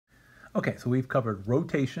Okay, so we've covered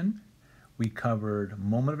rotation, we covered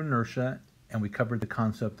moment of inertia, and we covered the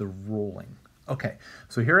concept of rolling. Okay,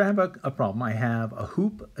 so here I have a problem. I have a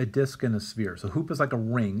hoop, a disc, and a sphere. So hoop is like a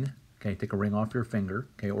ring. Okay, take a ring off your finger.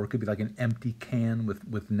 Okay, or it could be like an empty can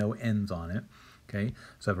with no ends on it. Okay,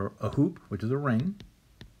 so I have a hoop, which is a ring,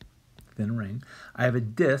 thin ring. I have a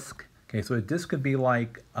disc. Okay, so a disc could be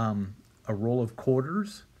like a roll of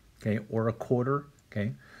quarters. Okay, or a quarter.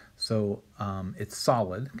 Okay, so it's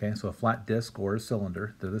solid. Okay, so a flat disc or a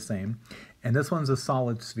cylinder, they're the same. And this one's a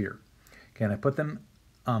solid sphere. Okay, and I put them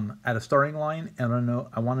at a starting line, and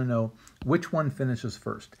I want to know which one finishes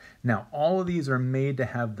first. Now, all of these are made to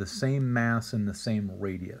have the same mass and the same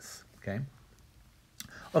radius. Okay.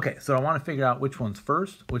 Okay, so I want to figure out which one's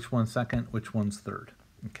first, which one's second, which one's third.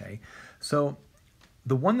 Okay, so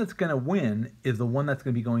the one that's going to win is the one that's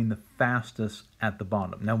going to be going the fastest at the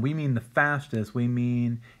bottom. Now, we mean the fastest, we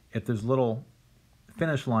mean if there's a little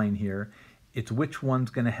finish line here, it's which one's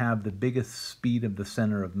going to have the biggest speed of the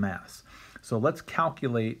center of mass. So let's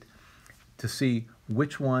calculate to see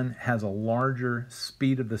which one has a larger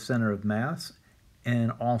speed of the center of mass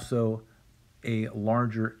and also a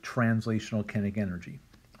larger translational kinetic energy.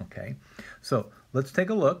 Okay, so let's take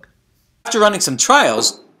a look. After running some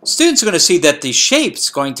trials, students are going to see that the shape's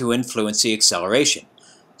going to influence the acceleration.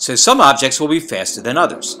 So some objects will be faster than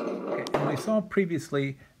others. Okay, and we saw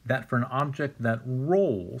previously that for an object that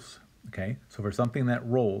rolls, okay, so for something that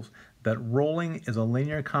rolls, that rolling is a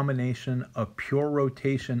linear combination of pure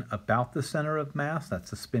rotation about the center of mass, that's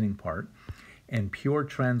the spinning part, and pure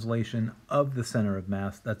translation of the center of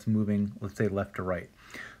mass, that's moving, let's say, left to right.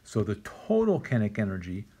 So the total kinetic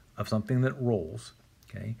energy of something that rolls,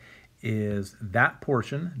 okay, is that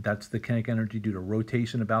portion, that's the kinetic energy due to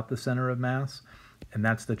rotation about the center of mass, and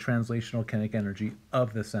that's the translational kinetic energy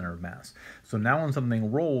of the center of mass. So now when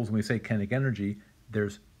something rolls, when we say kinetic energy,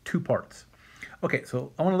 there's two parts. Okay,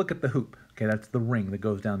 so I want to look at the hoop. Okay, that's the ring that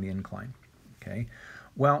goes down the incline. Okay,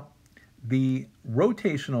 well, the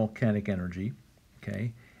rotational kinetic energy,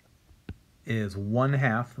 okay, is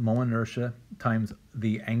 1/2 the moment inertia times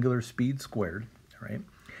the angular speed squared, right?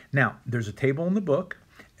 Now, there's a table in the book,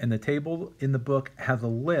 and the table in the book has a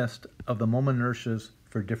list of the moment inertias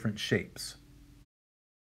for different shapes.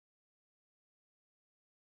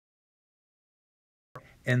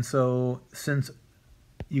 And so, since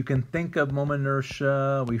you can think of moment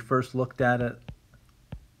inertia, we first looked at it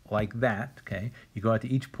like that, okay? You go out to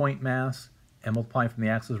each point mass and multiply from the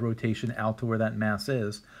axis of rotation out to where that mass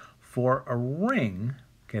is. For a ring,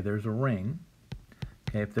 okay, there's a ring,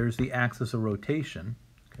 okay, if there's the axis of rotation,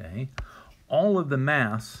 okay, all of the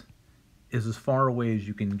mass is as far away as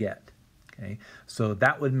you can get, okay? So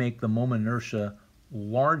that would make the moment inertia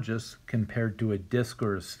largest compared to a disk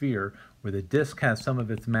or a sphere, where the disk has some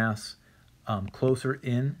of its mass closer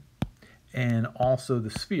in, and also the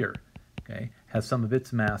sphere, okay, has some of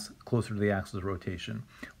its mass closer to the axis of rotation.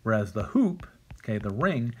 Whereas the hoop, okay, the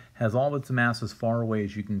ring, has all of its mass as far away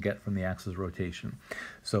as you can get from the axis of rotation.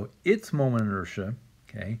 So its moment inertia,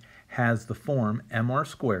 okay, has the form mr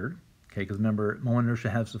squared, okay, because remember, moment inertia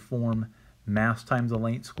has the form mass times the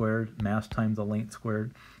length squared, mass times the length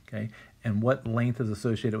squared, okay, and what length is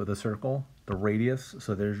associated with a circle? The radius,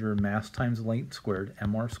 so there's your mass times length squared,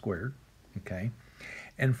 mr squared, okay,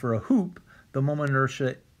 and for a hoop, the moment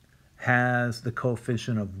inertia has the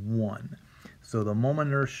coefficient of 1. So the moment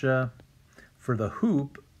inertia for the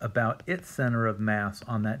hoop about its center of mass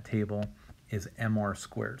on that table is mr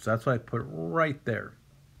squared. So that's what I put right there,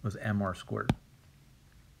 was mr squared.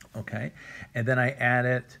 Okay, and then I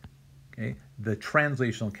added, okay, the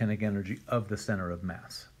translational kinetic energy of the center of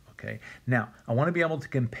mass. Okay, now I want to be able to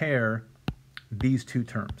compare these two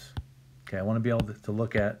terms. Okay, I want to be able to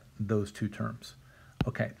look at those two terms.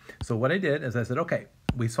 Okay, so what I did is I said, okay,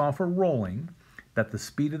 we saw for rolling that the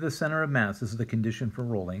speed of the center of mass, this is the condition for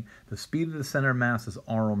rolling, the speed of the center of mass is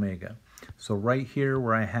r omega. So right here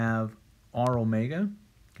where I have r omega,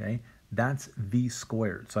 okay, that's v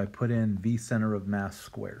squared. So I put in v center of mass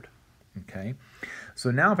squared. Okay,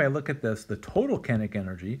 so now if I look at this, the total kinetic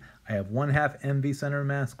energy, I have 1/2 mv center of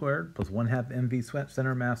mass squared plus 1/2 mv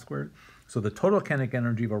center of mass squared. So the total kinetic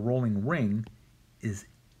energy of a rolling ring is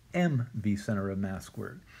mv center of mass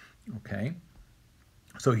squared. Okay,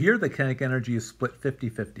 so here the kinetic energy is split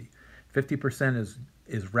 50-50. 50%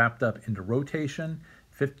 is wrapped up into rotation,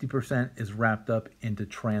 50% is wrapped up into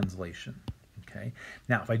translation. Okay,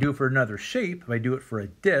 now if I do it for another shape, if I do it for a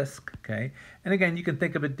disc, okay, and again, you can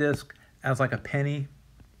think of a disc as like a penny,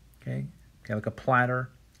 okay, like a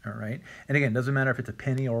platter, all right, and again, it doesn't matter if it's a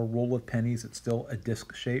penny or a roll of pennies, it's still a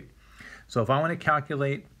disc shape. So if I want to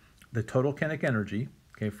calculate the total kinetic energy,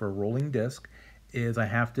 okay, for a rolling disc, is I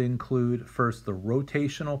have to include first the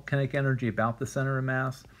rotational kinetic energy about the center of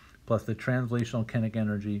mass plus the translational kinetic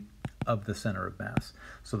energy of the center of mass.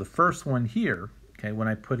 So the first one here, okay, when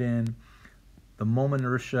I put in the moment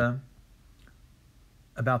inertia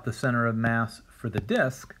about the center of mass for the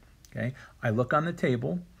disk, okay, I look on the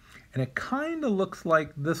table, and it kind of looks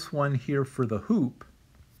like this one here for the hoop,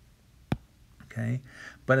 okay,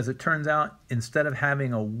 but as it turns out, instead of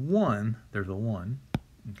having a 1, there's a 1,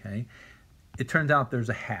 okay, it turns out there's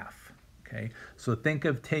a half, okay. So think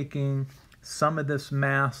of taking some of this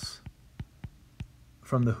mass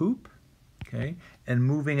from the hoop, okay, and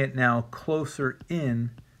moving it now closer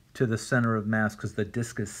in to the center of mass because the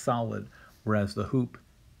disk is solid, whereas the hoop,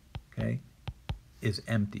 okay, is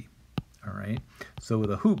empty. All right. So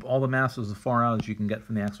with a hoop, all the mass is as far out as you can get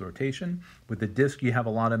from the axis of rotation. With the disk, you have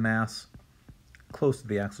a lot of mass close to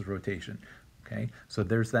the axis of rotation. Okay. So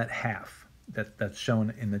there's that half that's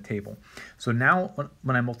shown in the table. So now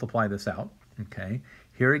when I multiply this out, okay,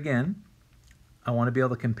 here again, I want to be able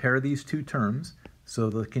to compare these two terms.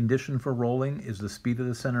 So the condition for rolling is the speed of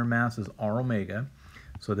the center of mass is r omega.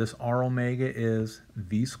 So this r omega is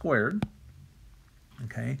v squared.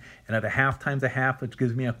 Okay, and I have a half times a half, which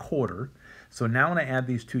gives me a quarter. So now when I add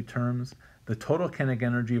these two terms, the total kinetic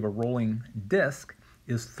energy of a rolling disk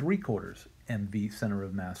is 3/4 mv center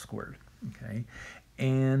of mass squared. Okay,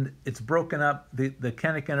 and it's broken up. The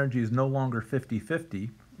kinetic energy is no longer 50-50.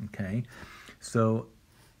 Okay, so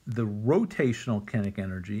the rotational kinetic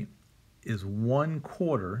energy is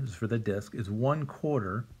 1/4, this is for the disk, is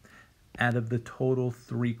 1/4 out of the total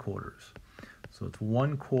 3/4. So it's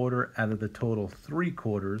 1/4 out of the total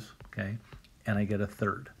 3/4, okay, and I get a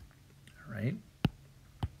third, all right?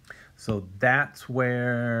 So that's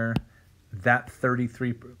where that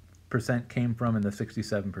 33% came from and the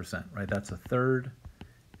 67%, right? That's a third,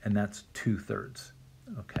 and that's 2/3,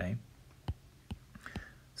 okay?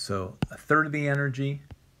 So a third of the energy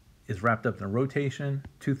is wrapped up in a rotation,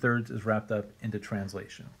 2/3 is wrapped up into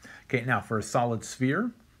translation. Okay, now for a solid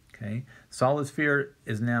sphere, okay, solid sphere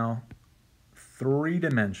is now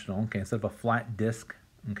three-dimensional, okay, instead of a flat disk,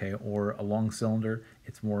 okay, or a long cylinder,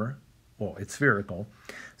 it's more, well, it's spherical.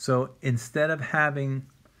 So instead of having,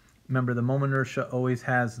 remember the moment inertia always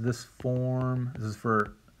has this form, this is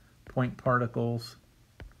for point particles,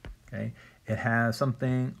 okay, it has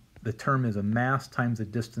something, the term is a mass times a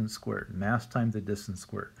distance squared, mass times a distance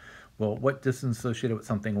squared. Well, what distance associated with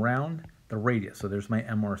something round? The radius, so there's my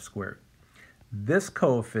mr squared. This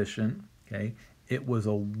coefficient, okay, it was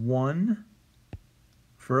a 1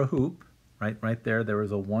 for a hoop, right there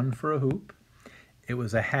was a 1 for a hoop. It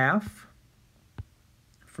was a half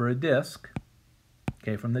for a disk,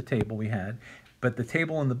 okay, from the table we had. But the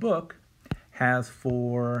table in the book has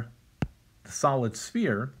for the solid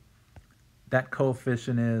sphere, that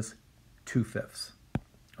coefficient is 2/5,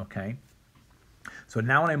 okay? So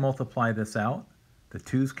now when I multiply this out, the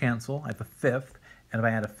 2's cancel, I have a fifth, and if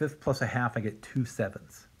I add a fifth plus a half, I get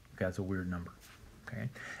 2/7. Okay, that's a weird number, okay?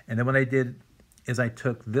 And then what I did is I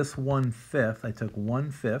took this 1/5, I took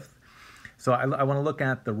 1/5. So I want to look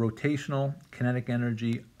at the rotational kinetic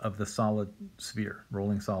energy of the solid sphere,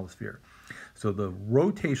 rolling solid sphere. So the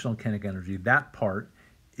rotational kinetic energy, that part,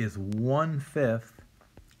 is 1/5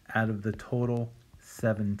 out of the total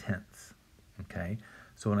 7/10. Okay,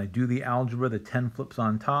 so when I do the algebra, the 10 flips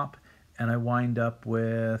on top, and I wind up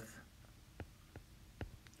with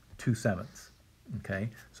 2/7. Okay,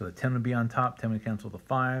 so the 10 would be on top, 10 would cancel the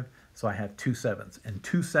 5, so I have 2/7, and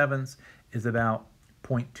 2/7 is about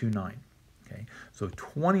 0.29. Okay, so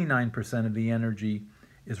 29% of the energy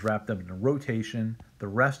is wrapped up in a rotation. The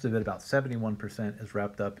rest of it, about 71%, is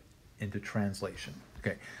wrapped up into translation.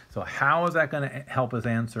 Okay, so how is that going to help us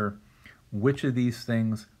answer which of these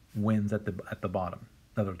things wins at the bottom?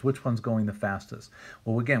 In other words, which one's going the fastest?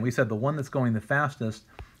 Well, again, we said the one that's going the fastest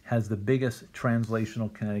has the biggest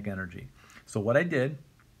translational kinetic energy. So what I did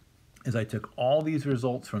is I took all these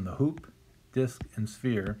results from the hoop, disk, and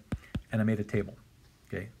sphere, and I made a table.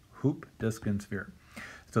 Okay, hoop, disk, and sphere.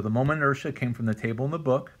 So the moment inertia came from the table in the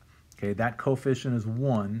book. Okay, that coefficient is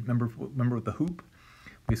 1. Remember with the hoop,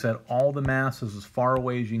 we said all the mass is as far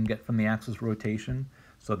away as you can get from the axis of rotation.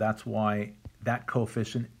 So that's why that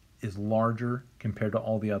coefficient is larger compared to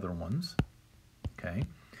all the other ones. Okay,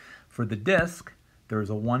 for the disk, there is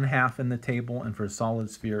a 1/2 in the table, and for a solid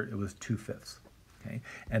sphere, it was 2/5. Okay,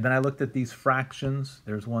 and then I looked at these fractions.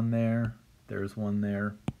 There's one there. There's one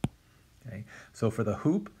there. Okay, so for the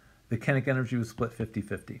hoop, the kinetic energy was split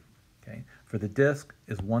 50-50. Okay, for the disk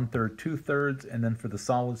is 1/3, 2/3, and then for the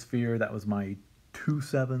solid sphere, that was my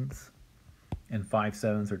 2/7 and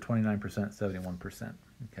 5/7, or 29%, 71%.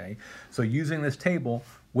 Okay, so using this table,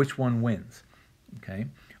 which one wins? Okay,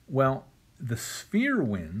 well, the sphere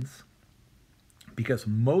wins because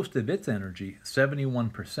most of its energy,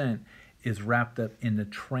 71%, is wrapped up in the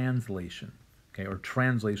translation, okay, or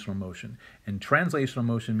translational motion. And translational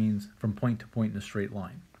motion means from point to point in a straight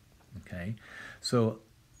line, okay? So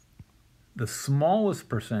the smallest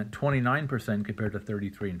percent, 29% compared to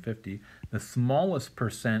 33 and 50, the smallest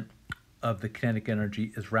percent of the kinetic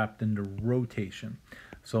energy is wrapped into rotation.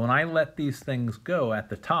 So when I let these things go at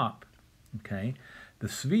the top, okay, the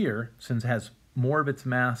sphere, since it has more of its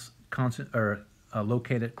mass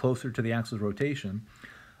located closer to the axis of rotation,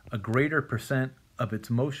 a greater percent of its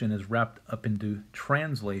motion is wrapped up into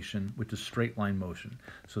translation, which is straight line motion.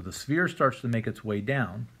 So the sphere starts to make its way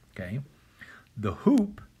down, okay? The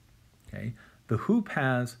hoop, okay, the hoop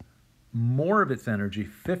has more of its energy,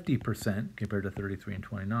 50% compared to 33 and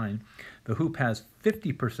 29. The hoop has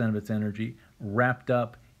 50% of its energy wrapped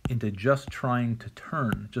up into just trying to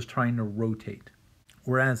turn, just trying to rotate.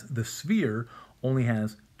 Whereas the sphere only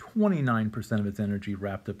has 29% of its energy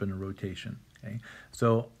wrapped up in a rotation. Okay,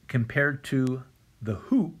 so compared to the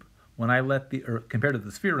hoop, compared to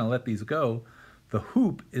the sphere, when I let these go, the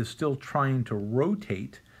hoop is still trying to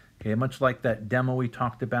rotate. Okay, much like that demo we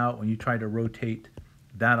talked about when you try to rotate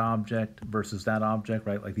that object versus that object,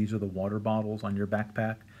 right? Like these are the water bottles on your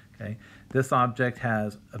backpack. Okay, this object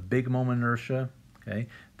has a big moment inertia. Okay,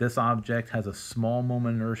 this object has a small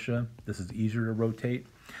moment inertia. This is easier to rotate.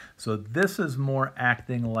 So this is more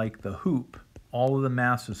acting like the hoop. All of the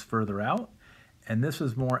mass is further out, and this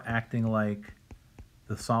is more acting like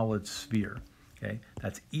the solid sphere. Okay,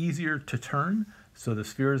 that's easier to turn, so the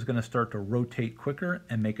sphere is going to start to rotate quicker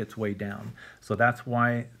and make its way down. So that's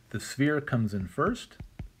why the sphere comes in first,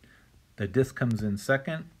 the disc comes in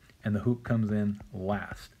second, and the hoop comes in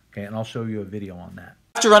last. Okay, and I'll show you a video on that.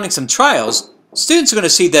 After running some trials, students are going to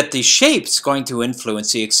see that the shape's going to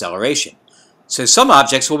influence the acceleration. So some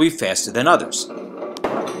objects will be faster than others.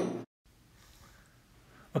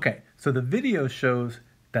 Okay, so the video shows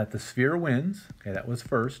that the sphere wins, okay, that was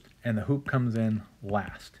first, and the hoop comes in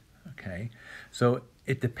last, okay? So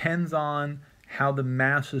it depends on how the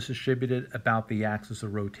mass is distributed about the axis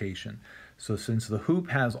of rotation. So since the hoop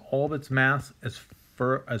has all of its mass as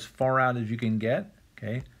far out as you can get,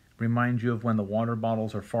 okay, remind you of when the water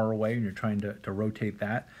bottles are far away and you're trying to rotate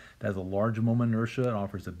that. That has a large moment inertia. It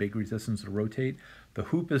offers a big resistance to rotate. The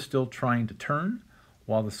hoop is still trying to turn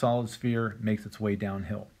while the solid sphere makes its way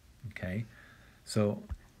downhill, okay? So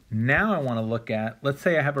now I want to look at, let's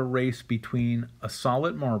say I have a race between a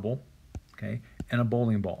solid marble, okay, and a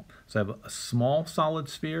bowling ball. So I have a small solid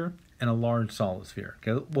sphere and a large solid sphere.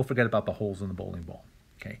 Okay, we'll forget about the holes in the bowling ball.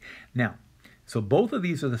 Okay, now, so both of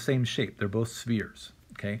these are the same shape. They're both spheres.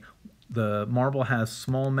 Okay, the marble has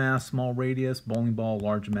small mass, small radius. Bowling ball,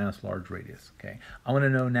 large mass, large radius. Okay, I want to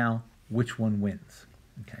know now which one wins.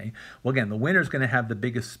 Okay, well again, the winner is going to have the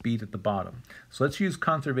biggest speed at the bottom. So let's use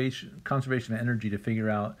conservation of energy to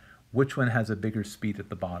figure out which one has a bigger speed at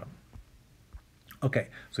the bottom. Okay,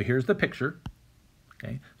 so here's the picture.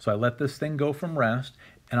 Okay, so I let this thing go from rest,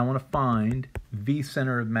 and I want to find V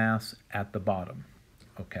center of mass at the bottom.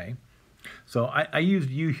 Okay, so I used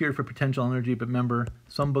U here for potential energy, but remember,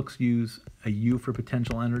 some books use a U for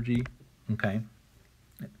potential energy. Okay,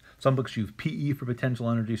 some books use PE for potential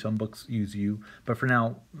energy, some books use U, but for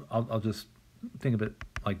now, I'll just think of it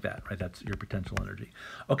like that, right? That's your potential energy.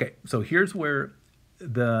 Okay, so here's where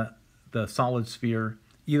the solid sphere,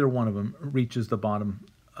 either one of them, reaches the bottom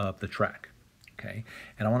of the track. Okay,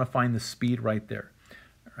 and I want to find the speed right there.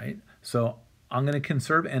 All right, so I'm going to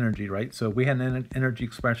conserve energy, right? So we had an energy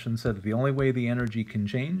expression that said that the only way the energy can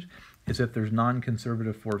change is if there's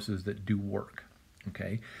non-conservative forces that do work.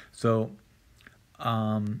 Okay, so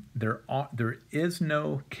there is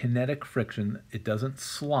no kinetic friction. It doesn't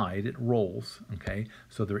slide, it rolls. Okay,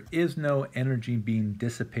 so there is no energy being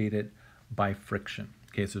dissipated by friction.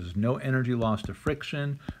 Okay, so there's no energy loss to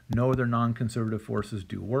friction. No other non-conservative forces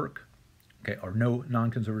do work. Okay, or no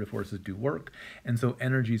non-conservative forces do work, and so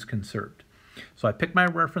energy is conserved. So I pick my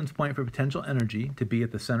reference point for potential energy to be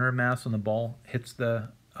at the center of mass when the ball hits the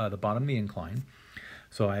bottom of the incline.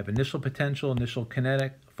 So I have initial potential, initial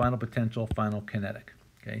kinetic, final potential, final kinetic.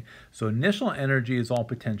 Okay, so initial energy is all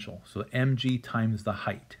potential, so mg times the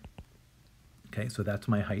height. Okay, so that's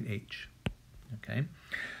my height h. Okay,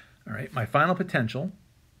 all right, my final potential,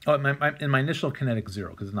 and my initial kinetic 0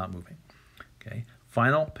 because it's not moving. Okay.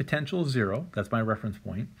 Final potential 0, that's my reference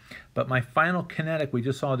point. But my final kinetic, we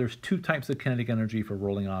just saw there's two types of kinetic energy for a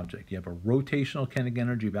rolling object. You have a rotational kinetic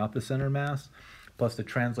energy about the center of mass, plus the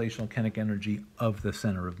translational kinetic energy of the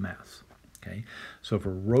center of mass. Okay, so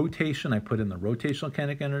for rotation, I put in the rotational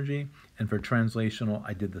kinetic energy, and for translational,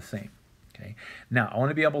 I did the same. Okay. Now, I want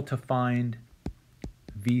to be able to find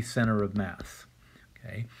V center of mass.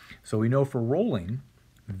 Okay. So we know for rolling,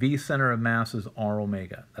 V center of mass is R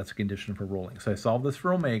omega. That's a condition for rolling. So I solved this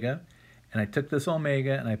for omega, and I took this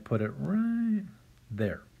omega and I put it right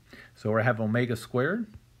there. So I have omega squared.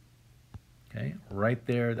 Okay, right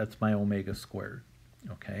there, that's my omega squared.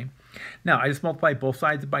 Okay. Now, I just multiply both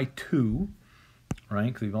sides by 2, right?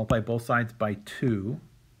 Because we multiply both sides by 2.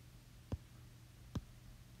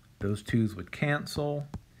 Those 2's would cancel.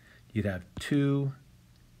 You'd have 2GH,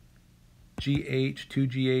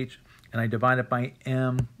 and I divide it by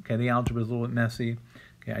M. Okay, the algebra is a little bit messy.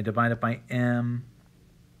 Okay, I divide it by M,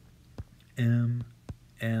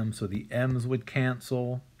 so the M's would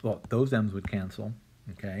cancel. Well, those M's would cancel.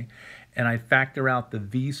 Okay, and I factor out the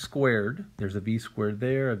V squared. There's a V squared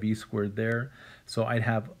there, a V squared there. So I'd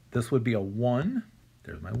have, this would be a 1.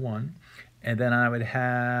 There's my 1. And then I would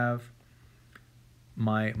have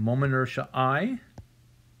my moment inertia I,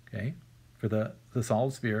 okay, for the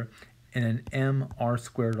solid sphere, and an mr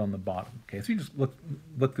squared on the bottom. Okay, so you just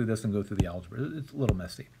look through this and go through the algebra. It's a little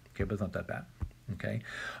messy, okay, but it's not that bad. Okay,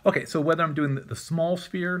 okay. So whether I'm doing the small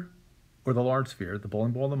sphere or the large sphere, the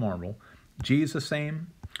bowling ball, the marble, G is the same,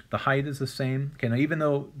 the height is the same. Okay, now even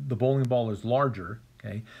though the bowling ball is larger,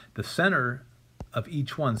 okay, the center of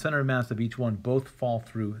each one, center of mass of each one, both fall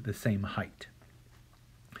through the same height.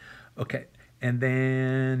 Okay, and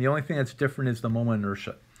then the only thing that's different is the moment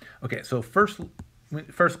inertia. Okay, so first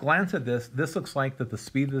glance at this, this looks like that the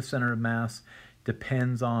speed of the center of mass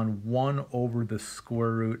depends on 1 over the square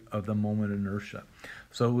root of the moment inertia.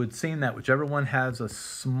 So it would seem that whichever one has a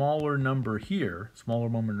smaller number here, smaller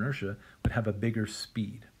moment inertia, would have a bigger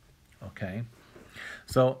speed. Okay,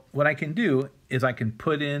 so what I can do is I can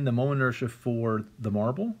put in the moment inertia for the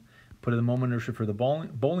marble, put in the moment inertia for the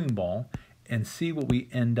bowling ball, and see what we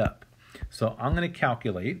end up. So I'm going to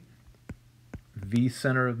calculate V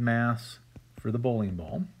center of mass for the bowling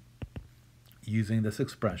ball using this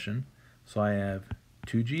expression. So I have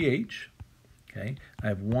 2GH, okay, I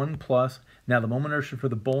have 1 plus, now the moment inertia for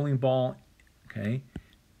the bowling ball, okay,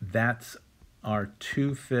 that's our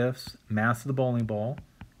 2/5 mass of the bowling ball,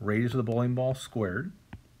 radius of the bowling ball squared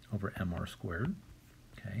over mr squared,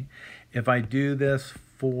 okay. If I do this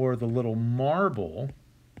for the little marble,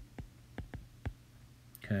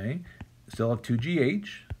 okay, still have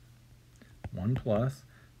 2GH, 1 plus,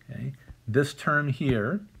 okay, this term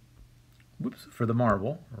here, whoops, for the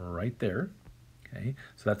marble, right there. Okay,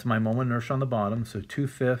 so that's my moment inertia on the bottom, so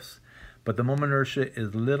 2/5, but the moment inertia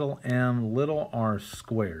is little m little r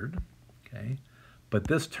squared. Okay, but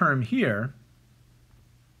this term here,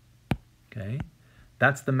 okay,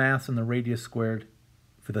 that's the mass and the radius squared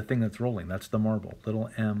for the thing that's rolling. That's the marble, little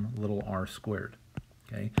m little r squared.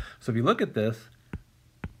 Okay, so if you look at this,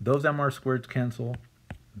 those mr squareds cancel,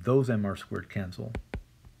 those mr squared cancel.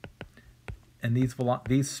 And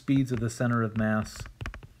these speeds of the center of mass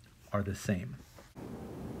are the same.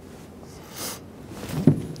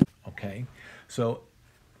 Okay, so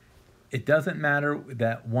it doesn't matter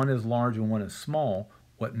that one is large and one is small.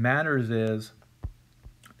 What matters is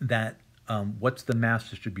that what's the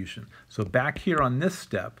mass distribution. So back here on this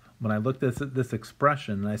step, when I looked at this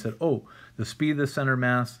expression and I said, oh, the speed of the center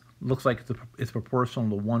mass looks like it's proportional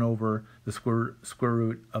to 1 over the square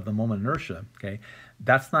root of the moment inertia, okay,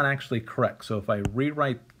 that's not actually correct. So if I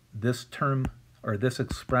rewrite this term or this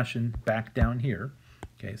expression back down here,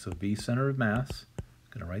 okay, so V center of mass, I'm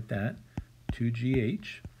going to write that,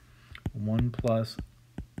 2GH, 1 plus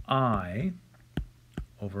I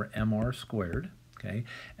over mr squared, okay,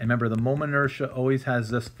 and remember the moment inertia always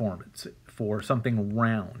has this form. It's for something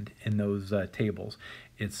round in those tables.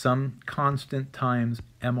 It's some constant times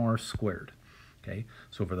mr squared. Okay,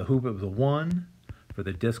 so for the hoop it was a 1, for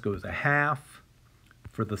the disc it was a half,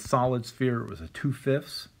 for the solid sphere it was a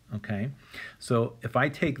 2/5. Okay, so if I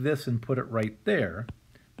take this and put it right there,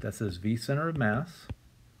 that says V center of mass.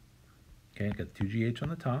 Okay, I got 2GH on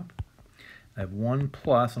the top. I have 1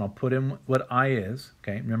 plus, and I'll put in what I is.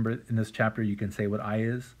 Okay, remember in this chapter you can say what I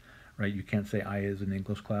is, right? You can't say I is in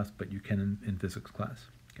English class, but you can in physics class.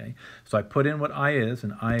 Okay, so I put in what I is,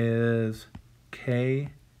 and I is K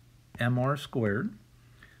mr squared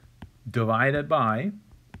divided by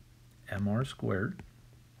mr squared,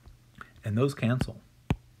 and those cancel.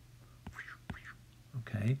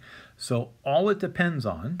 Okay, so all it depends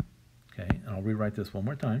on, okay, and I'll rewrite this one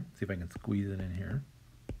more time, see if I can squeeze it in here.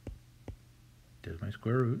 There's my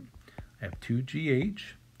square root. I have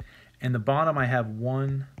 2GH, and the bottom I have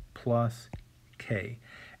 1 plus K,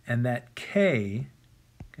 and that K,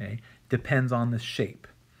 okay, depends on the shape.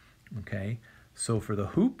 Okay, so for the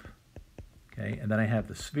hoop, okay, and then I have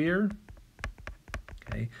the sphere.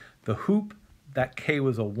 Okay, The hoop, that K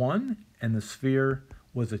was a 1, and the sphere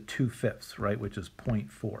was a 2/5, right, which is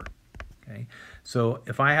 0.4. Okay, so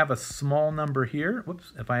if I have a small number here,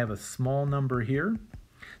 if I have a small number here,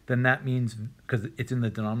 then that means, because it's in the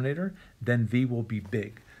denominator, then V will be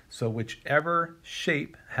big. So whichever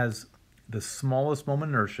shape has the smallest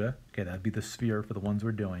moment inertia, okay, that'd be the sphere for the ones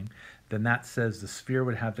we're doing, then that says the sphere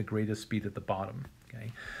would have the greatest speed at the bottom.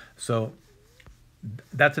 Okay, so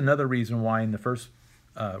that's another reason why in the first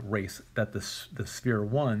race that the sphere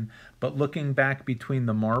won. But looking back between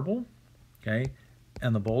the marble, okay,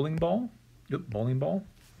 and the bowling ball,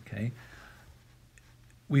 okay,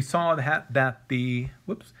 we saw that the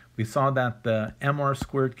mr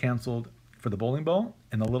squared canceled for the bowling ball,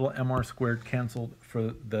 and the little mr squared canceled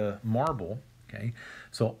for the marble. Okay,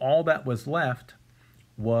 so all that was left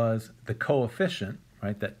was the coefficient,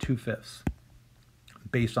 right? That 2/5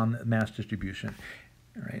 based on the mass distribution.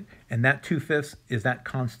 All right, and that 2/5 is that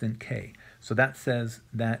constant K. So that says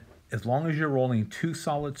that as long as you're rolling two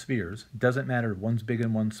solid spheres, doesn't matter if one's big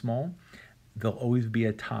and one's small, there'll always be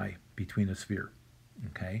a tie between a sphere.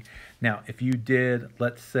 Okay, now if you did,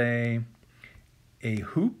 let's say, a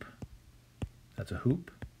hoop, that's a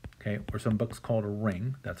hoop, okay, or some books call it a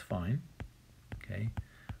ring, that's fine, okay,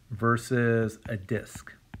 versus a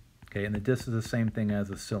disc, okay, and the disc is the same thing as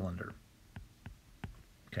a cylinder,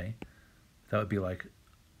 okay, that would be like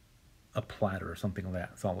a platter or something like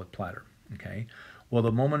that, solid platter, okay. Well,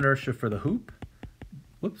 the moment inertia for the hoop,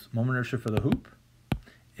 is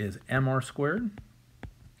mr squared,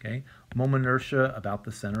 okay. Moment inertia about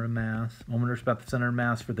the center of mass,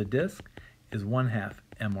 for the disk is 1/2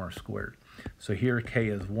 mr squared. So here K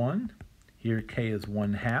is 1, here K is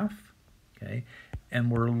 1/2, okay,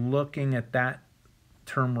 and we're looking at that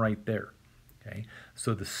term right there, okay.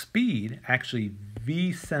 So the speed, actually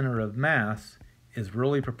V center of mass, is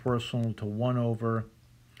really proportional to 1 over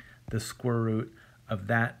the square root of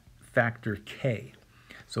that factor K.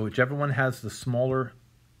 So whichever one has the smaller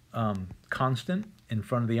constant in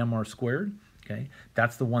front of the mr squared, okay,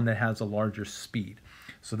 that's the one that has a larger speed.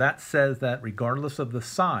 So that says that regardless of the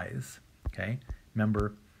size, okay,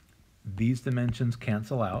 remember these dimensions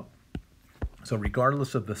cancel out. So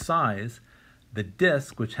regardless of the size, the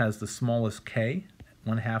disk, which has the smallest K,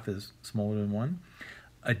 1/2 is smaller than 1,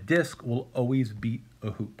 a disk will always beat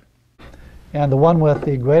a hoop. And the one with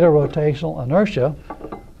the greater rotational inertia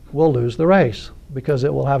will lose the race because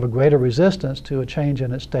it will have a greater resistance to a change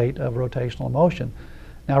in its state of rotational motion.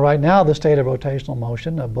 Now right now the state of rotational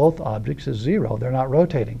motion of both objects is 0. They're not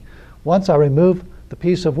rotating. Once I remove the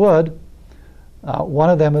piece of wood, one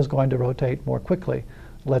of them is going to rotate more quickly.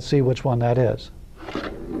 Let's see which one that is.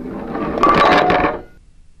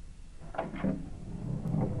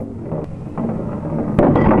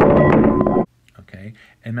 Okay,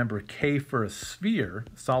 and remember K for a sphere,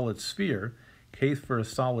 solid sphere, K for a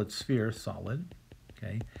solid sphere, solid,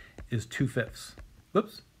 okay, is 2/5.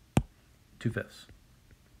 Whoops, 2/5,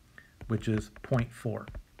 which is 0.4.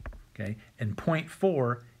 Okay, and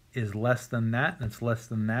 0.4 is less than that, and it's less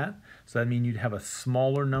than that. So that means you'd have a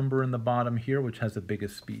smaller number in the bottom here, which has the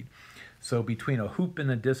biggest speed. So between a hoop and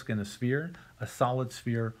a disc and a sphere, a solid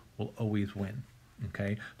sphere will always win.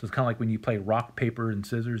 Okay, so it's kind of like when you play rock, paper, and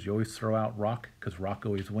scissors. You always throw out rock because rock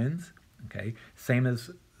always wins. Okay, same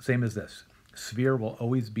as this. Sphere will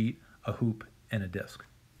always beat a hoop and a disc.